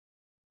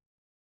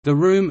The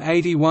Room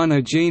 81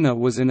 Agena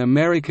was an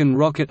American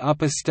rocket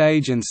upper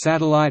stage and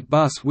satellite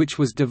bus which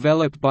was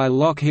developed by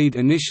Lockheed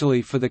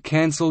initially for the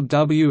cancelled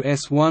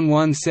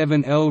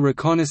WS-117L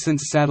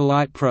reconnaissance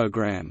satellite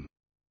program.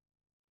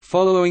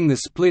 Following the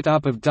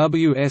split-up of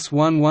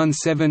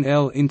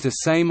WS-117L into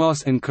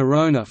Samos and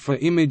Corona for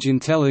image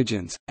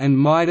intelligence, and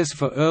Midas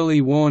for early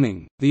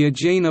warning, the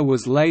Agena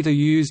was later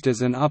used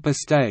as an upper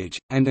stage,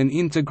 and an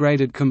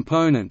integrated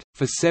component,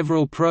 for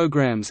several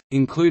programs,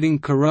 including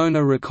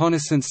Corona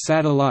reconnaissance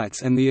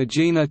satellites and the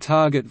Agena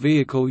target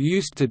vehicle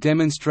used to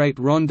demonstrate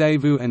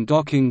rendezvous and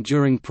docking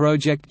during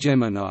Project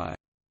Gemini.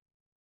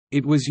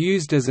 It was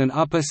used as an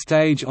upper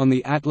stage on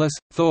the Atlas,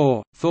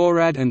 Thor,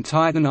 Thorad and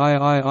Titan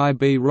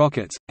IIIB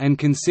rockets, and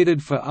considered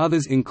for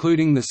others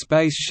including the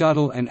Space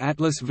Shuttle and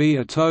Atlas V.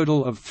 A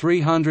total of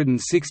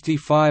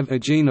 365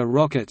 Agena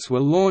rockets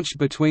were launched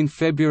between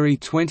February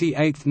 28,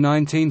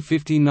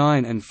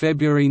 1959 and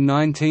February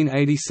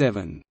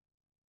 1987.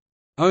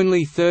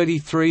 Only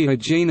 33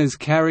 Agenas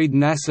carried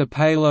NASA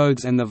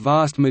payloads and the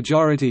vast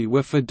majority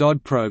were for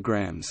DoD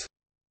programs.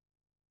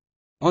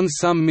 On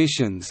some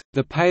missions,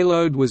 the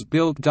payload was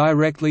built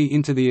directly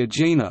into the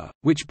Agena,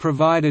 which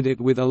provided it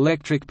with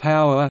electric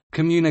power,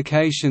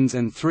 communications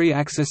and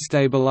 3-axis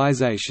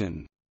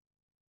stabilization.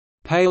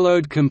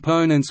 Payload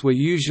components were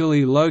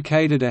usually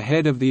located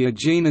ahead of the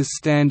Agena's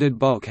standard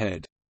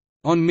bulkhead.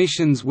 On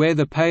missions where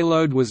the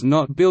payload was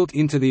not built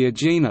into the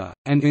Agena,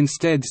 and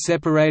instead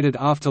separated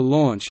after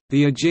launch,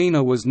 the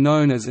Agena was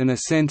known as an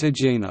ascent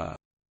Agena.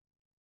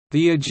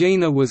 The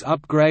Agena was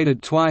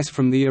upgraded twice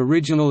from the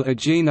original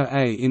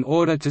Agena-A in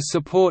order to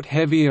support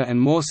heavier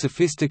and more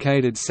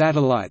sophisticated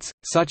satellites,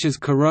 such as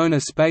Corona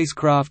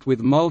spacecraft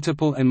with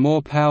multiple and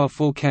more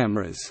powerful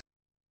cameras.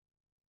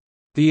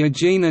 The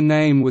Agena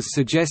name was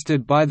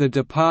suggested by the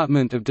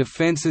Department of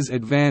Defense's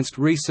Advanced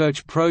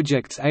Research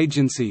Projects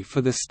Agency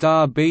for the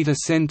star Beta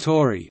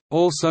Centauri,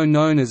 also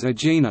known as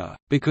Agena,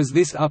 because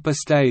this upper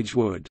stage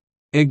would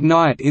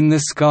ignite in the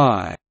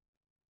sky.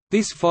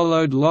 This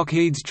followed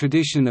Lockheed's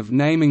tradition of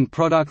naming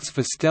products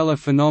for stellar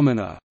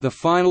phenomena. The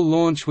final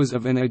launch was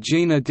of an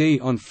Agena-D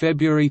on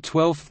February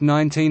 12,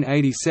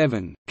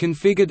 1987,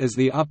 configured as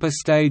the upper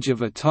stage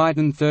of a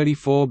Titan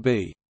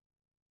 34B.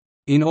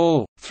 In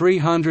all,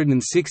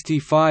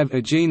 365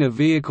 Agena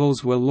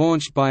vehicles were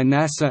launched by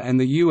NASA and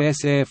the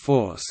U.S. Air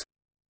Force.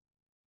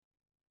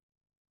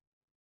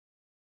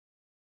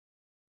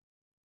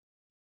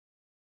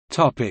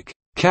 Topic: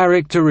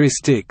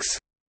 Characteristics.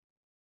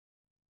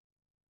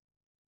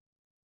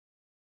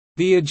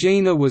 The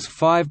Agena was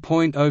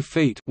 5.0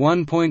 feet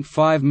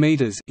 (1.5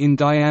 meters) in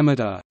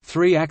diameter,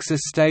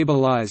 3-axis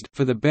stabilized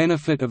for the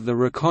benefit of the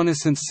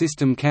reconnaissance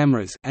system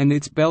cameras, and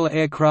its Bell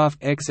aircraft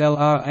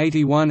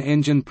XLR-81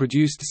 engine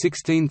produced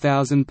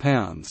 16,000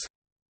 pounds.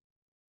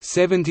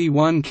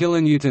 71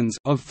 kilonewtons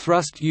of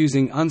thrust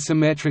using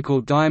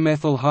unsymmetrical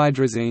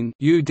dimethylhydrazine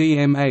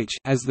 (UDMH)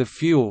 as the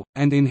fuel,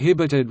 and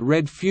inhibited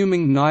red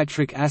fuming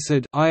nitric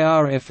acid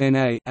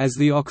 (IRFNA) as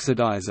the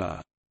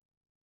oxidizer.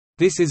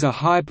 This is a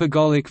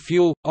hypergolic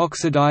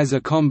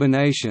fuel-oxidizer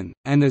combination,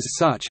 and as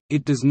such,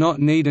 it does not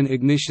need an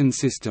ignition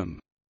system.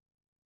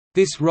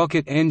 This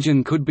rocket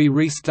engine could be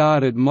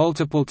restarted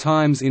multiple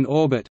times in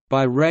orbit,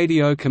 by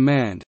radio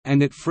command,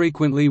 and it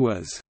frequently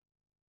was.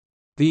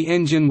 The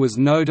engine was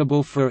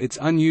notable for its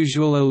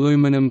unusual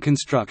aluminum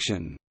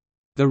construction.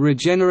 The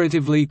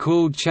regeneratively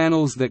cooled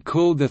channels that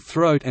cooled the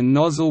throat and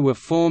nozzle were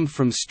formed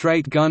from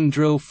straight gun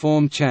drill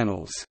form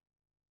channels.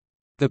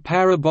 The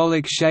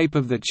parabolic shape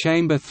of the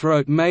chamber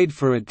throat made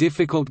for a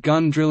difficult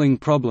gun drilling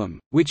problem,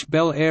 which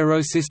Bell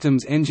Aerosystems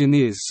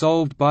engineers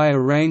solved by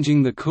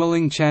arranging the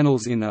cooling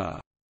channels in a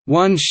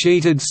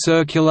one-sheeted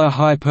circular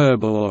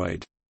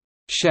hyperboloid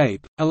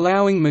shape,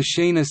 allowing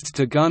machinists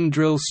to gun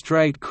drill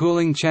straight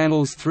cooling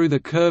channels through the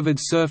curved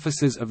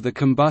surfaces of the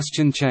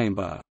combustion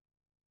chamber.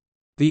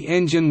 The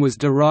engine was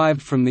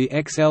derived from the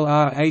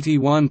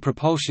XLR-81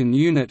 propulsion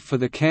unit for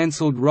the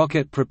cancelled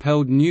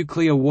rocket-propelled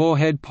nuclear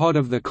warhead pod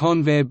of the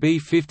Convair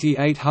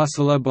B-58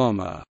 Hustler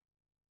bomber.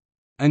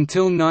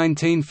 Until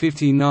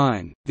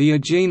 1959, the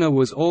Agena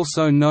was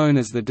also known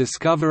as the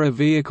Discoverer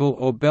Vehicle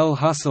or Bell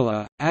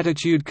Hustler.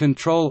 Attitude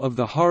control of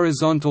the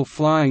horizontal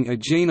flying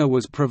Agena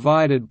was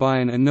provided by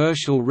an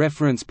inertial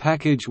reference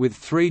package with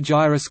 3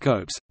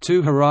 gyroscopes,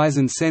 2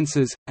 horizon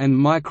sensors, and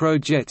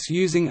microjets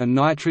using a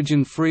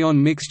nitrogen freon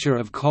mixture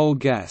of cold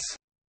gas.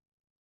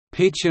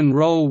 Pitch and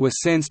roll were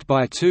sensed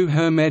by 2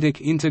 hermetic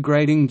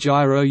integrating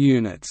gyro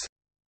units.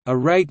 A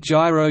rate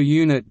gyro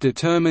unit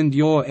determined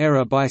yaw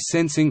error by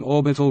sensing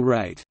orbital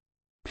rate.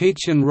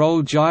 Pitch and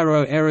roll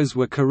gyro errors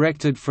were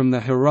corrected from the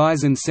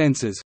horizon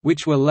sensors,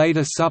 which were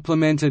later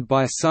supplemented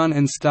by sun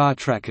and star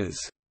trackers.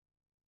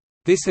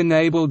 This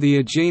enabled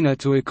the Agena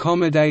to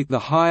accommodate the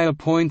higher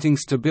pointing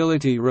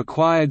stability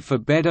required for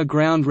better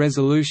ground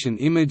resolution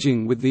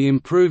imaging with the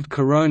improved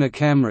corona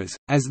cameras,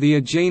 as the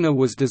Agena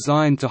was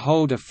designed to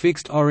hold a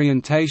fixed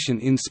orientation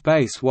in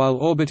space while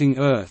orbiting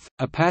Earth.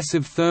 A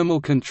passive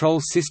thermal control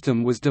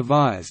system was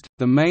devised.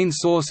 The main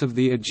source of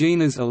the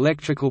Agena's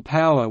electrical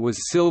power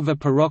was silver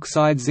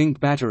peroxide zinc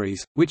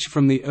batteries, which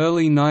from the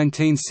early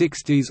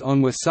 1960s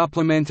on were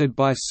supplemented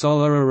by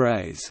solar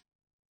arrays.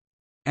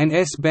 An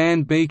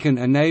S-band beacon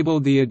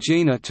enabled the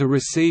Agena to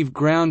receive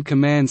ground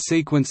command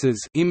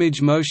sequences,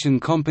 image motion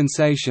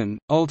compensation,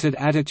 altered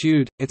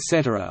attitude,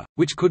 etc.,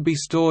 which could be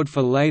stored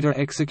for later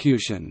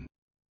execution.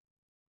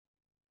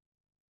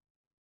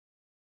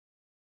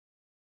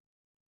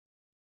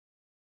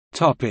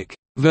 Topic: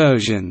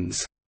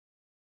 Versions.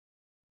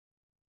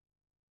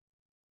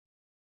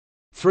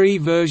 3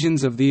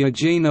 versions of the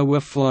Agena were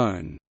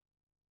flown.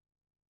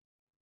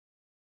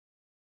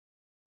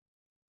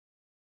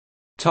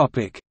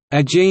 Topic: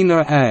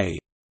 Agena-A.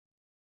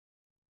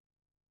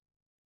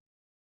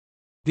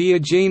 The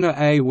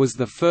Agena-A was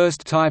the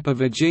first type of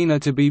Agena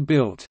to be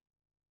built.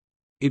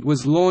 It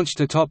was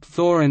launched atop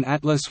Thor and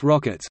Atlas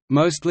rockets,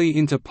 mostly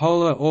into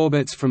polar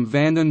orbits from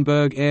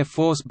Vandenberg Air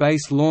Force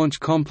Base Launch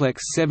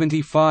Complex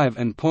 75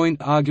 and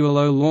Point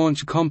Arguello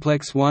Launch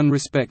Complex 1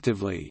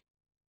 respectively.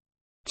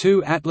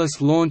 2 Atlas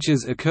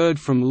launches occurred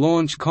from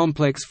Launch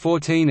Complex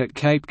 14 at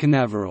Cape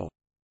Canaveral.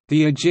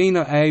 The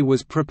Agena-A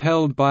was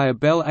propelled by a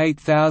Bell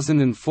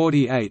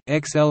 8048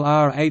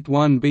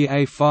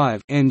 XLR-81BA5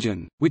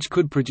 engine, which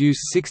could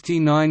produce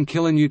 69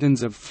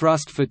 kN of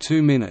thrust for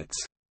 2 minutes.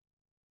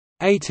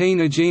 18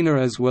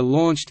 Agena-As were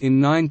launched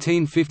in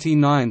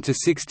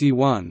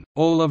 1959–61,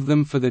 all of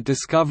them for the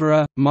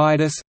Discoverer,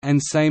 Midas, and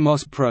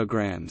Samos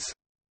programs.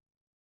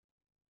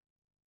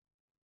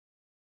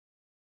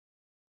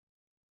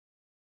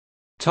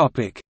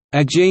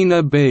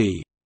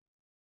 Agena-B.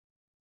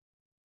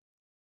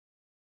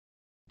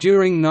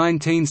 During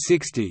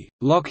 1960,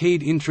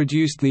 Lockheed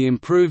introduced the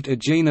improved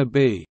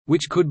Agena-B,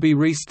 which could be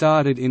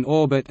restarted in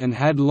orbit and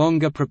had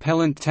longer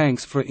propellant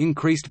tanks for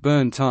increased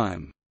burn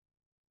time.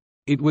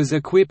 It was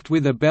equipped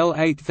with a Bell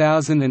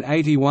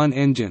 8081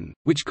 engine,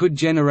 which could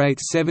generate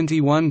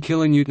 71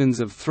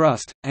 kN of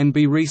thrust, and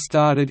be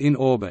restarted in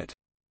orbit.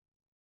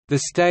 The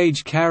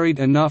stage carried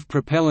enough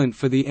propellant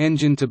for the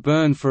engine to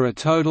burn for a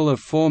total of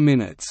 4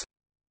 minutes.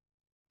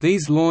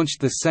 These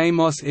launched the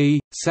Samos E,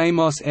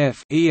 Samos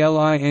F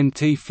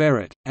ELINT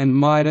Ferret, and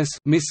Midas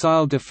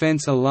Missile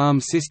Defense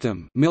Alarm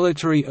System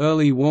military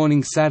early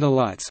warning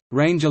satellites,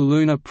 Ranger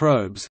lunar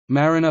probes,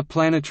 Mariner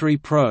planetary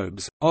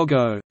probes,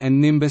 OGO, and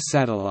Nimbus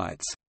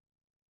satellites.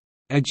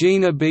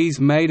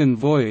 Agena-B's maiden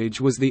voyage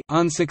was the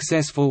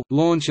unsuccessful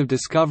launch of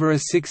Discoverer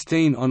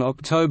 16 on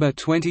October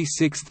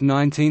 26,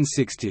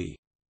 1960.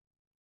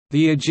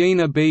 The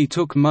Agena-B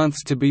took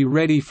months to be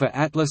ready for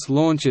Atlas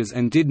launches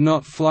and did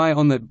not fly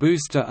on that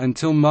booster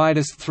until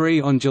Midas 3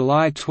 on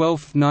July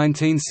 12,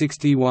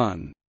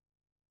 1961.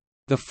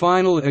 The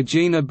final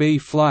Agena-B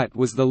flight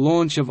was the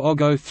launch of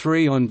OGO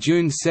 3 on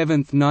June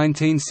 7,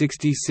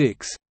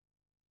 1966.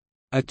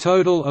 A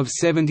total of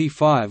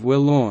 75 were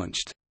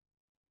launched.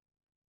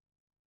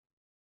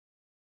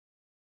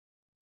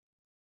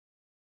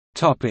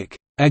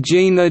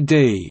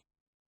 Agena-D.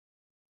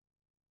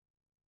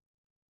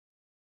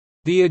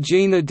 The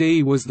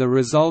Agena-D was the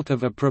result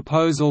of a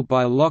proposal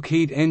by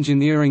Lockheed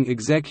Engineering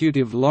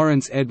executive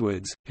Lawrence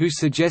Edwards, who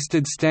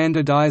suggested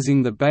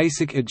standardizing the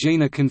basic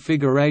Agena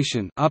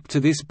configuration. Up to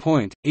this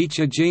point, each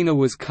Agena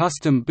was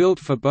custom-built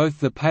for both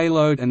the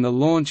payload and the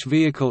launch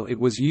vehicle it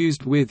was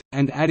used with,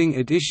 and adding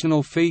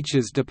additional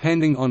features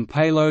depending on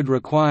payload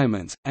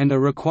requirements, and a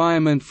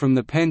requirement from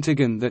the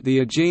Pentagon that the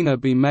Agena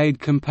be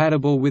made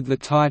compatible with the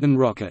Titan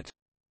rocket.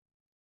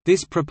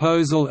 This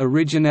proposal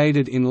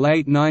originated in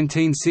late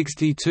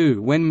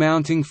 1962 when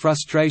mounting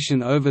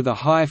frustration over the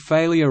high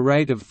failure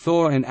rate of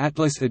Thor and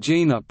Atlas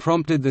Agena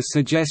prompted the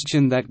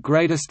suggestion that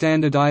greater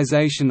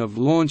standardization of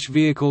launch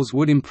vehicles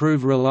would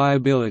improve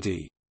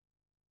reliability.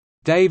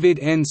 David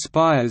N.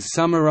 Spires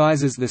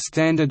summarizes the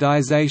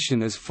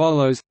standardization as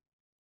follows: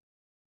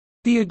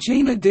 the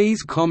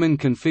Agena-D's common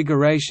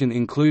configuration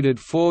included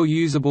 4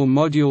 usable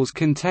modules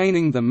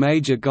containing the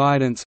major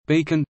guidance,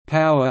 beacon,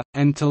 power,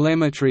 and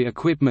telemetry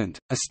equipment,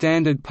 a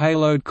standard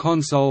payload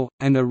console,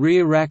 and a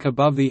rear rack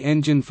above the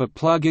engine for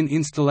plug-in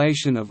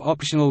installation of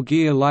optional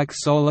gear like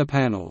solar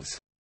panels,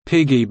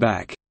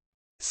 piggyback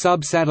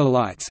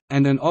subsatellites,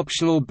 and an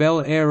optional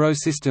Bell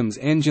Aerosystems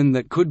engine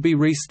that could be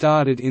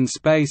restarted in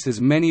space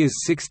as many as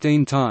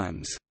 16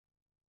 times.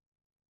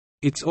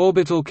 Its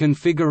orbital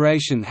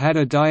configuration had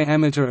a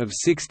diameter of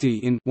 60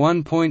 in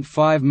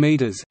 1.5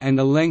 meters and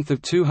a length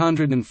of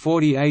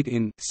 248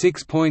 in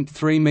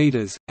 6.3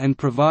 meters, and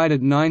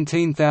provided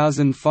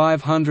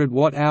 19,500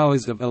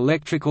 watt-hours of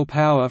electrical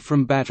power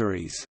from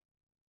batteries.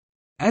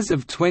 As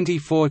of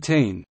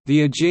 2014,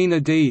 the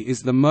Agena-D is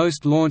the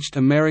most launched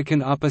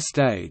American upper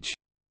stage.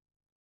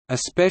 A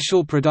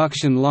special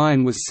production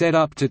line was set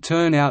up to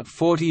turn out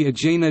 40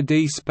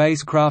 Agena-D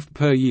spacecraft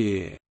per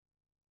year.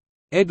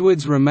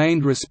 Edwards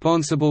remained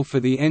responsible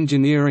for the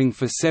engineering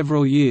for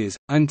several years,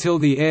 until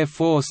the Air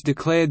Force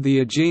declared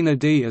the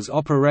Agena-D as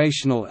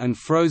operational and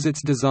froze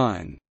its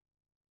design.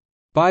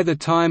 By the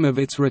time of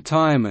its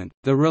retirement,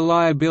 the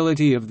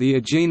reliability of the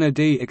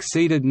Agena-D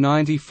exceeded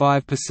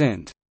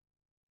 95%.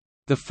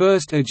 The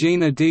first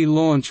Agena-D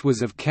launch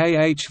was of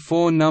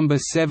KH-4 No.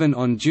 7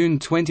 on June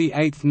 28,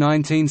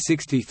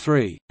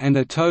 1963, and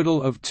a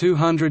total of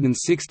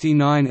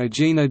 269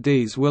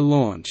 Agena-Ds were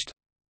launched.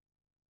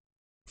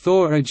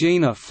 Thor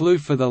Agena flew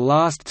for the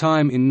last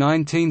time in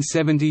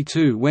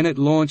 1972 when it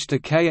launched a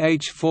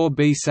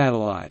KH-4B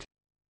satellite.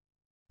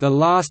 The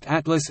last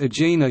Atlas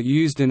Agena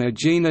used an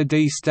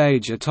Agena-D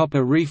stage atop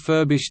a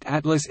refurbished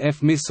Atlas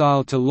F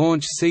missile to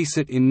launch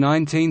CSAT in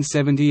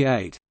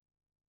 1978.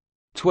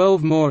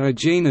 12 more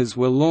Agenas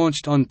were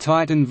launched on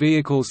Titan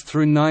vehicles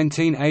through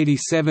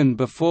 1987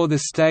 before the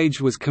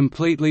stage was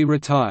completely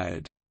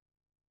retired.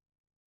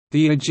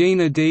 The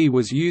Agena-D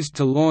was used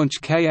to launch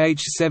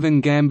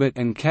KH-7 Gambit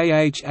and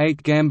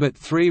KH-8 Gambit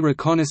 3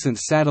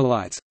 reconnaissance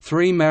satellites,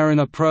 3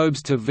 Mariner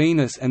probes to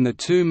Venus and the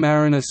 2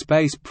 Mariner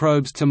space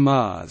probes to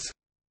Mars.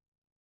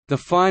 The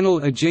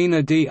final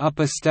Agena-D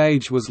upper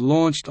stage was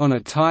launched on a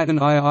Titan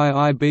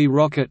IIIB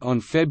rocket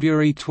on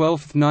February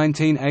 12,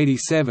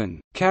 1987,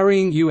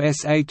 carrying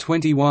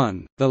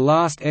USA-21, the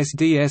last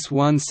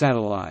SDS-1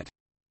 satellite.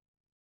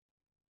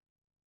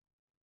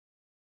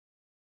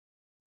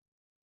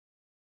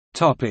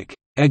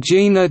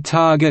 Agena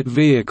target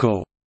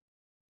vehicle.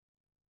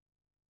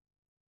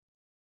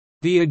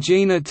 The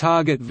Agena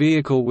target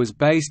vehicle was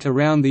based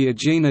around the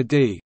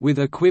Agena-D, with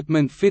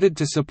equipment fitted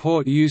to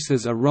support use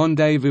as a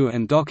rendezvous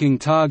and docking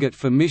target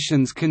for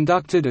missions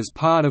conducted as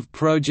part of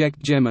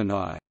Project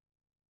Gemini.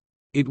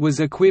 It was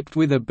equipped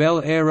with a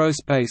Bell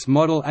Aerospace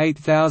Model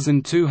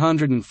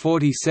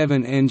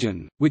 8247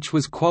 engine, which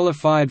was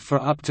qualified for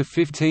up to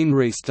 15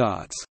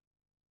 restarts.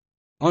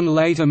 On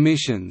later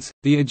missions,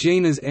 the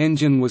Agena's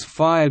engine was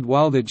fired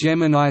while the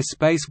Gemini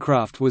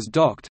spacecraft was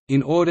docked,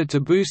 in order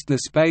to boost the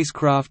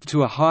spacecraft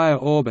to a higher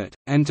orbit,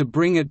 and to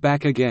bring it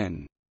back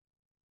again.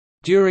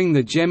 During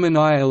the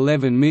Gemini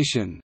 11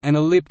 mission, an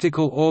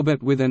elliptical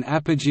orbit with an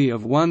apogee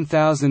of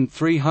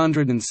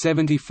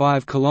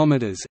 1,375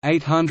 km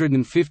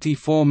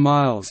 (854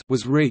 miles)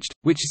 was reached,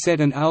 which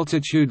set an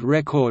altitude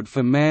record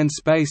for manned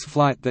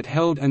spaceflight that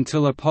held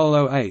until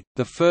Apollo 8,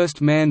 the first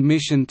manned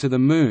mission to the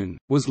Moon,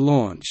 was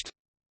launched.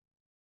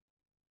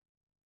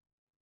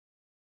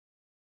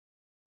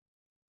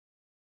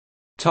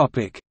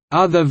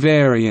 Other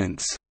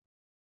variants.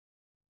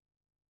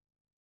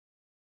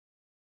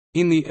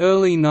 In the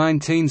early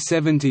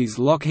 1970s,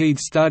 Lockheed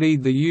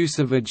studied the use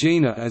of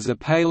Agena as a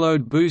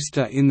payload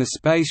booster in the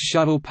Space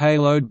Shuttle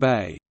payload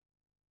bay.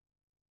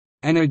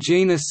 An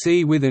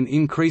Agena-C with an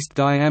increased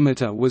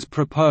diameter was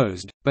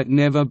proposed, but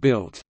never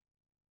built.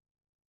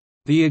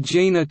 The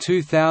Agena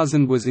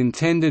 2000 was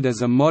intended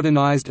as a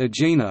modernized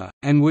Agena,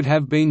 and would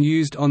have been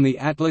used on the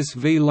Atlas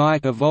V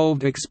Light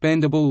Evolved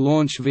Expendable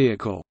Launch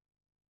Vehicle.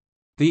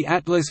 The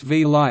Atlas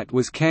V Light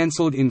was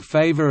cancelled in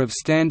favor of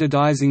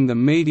standardizing the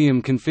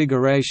medium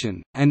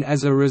configuration, and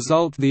as a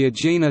result the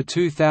Agena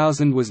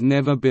 2000 was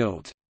never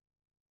built.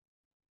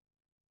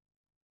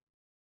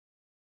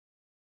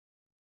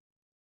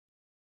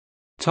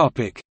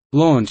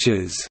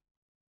 Launches.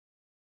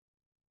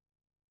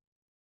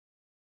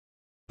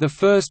 The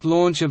first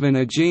launch of an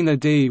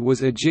Agena-D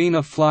was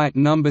Agena Flight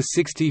No.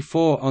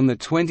 64 on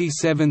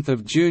 27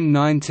 June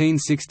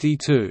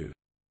 1962.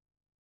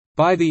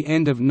 By the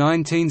end of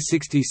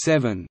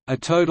 1967, a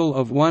total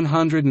of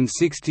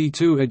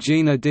 162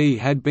 Agena-D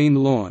had been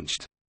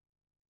launched.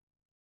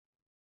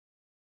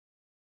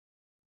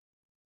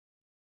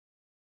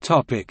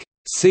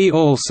 See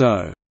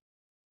also: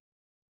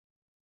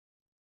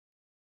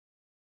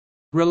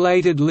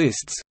 Related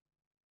lists,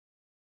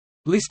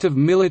 List of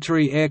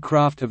military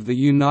aircraft of the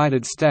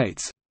United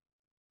States,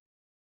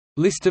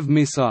 List of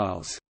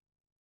missiles.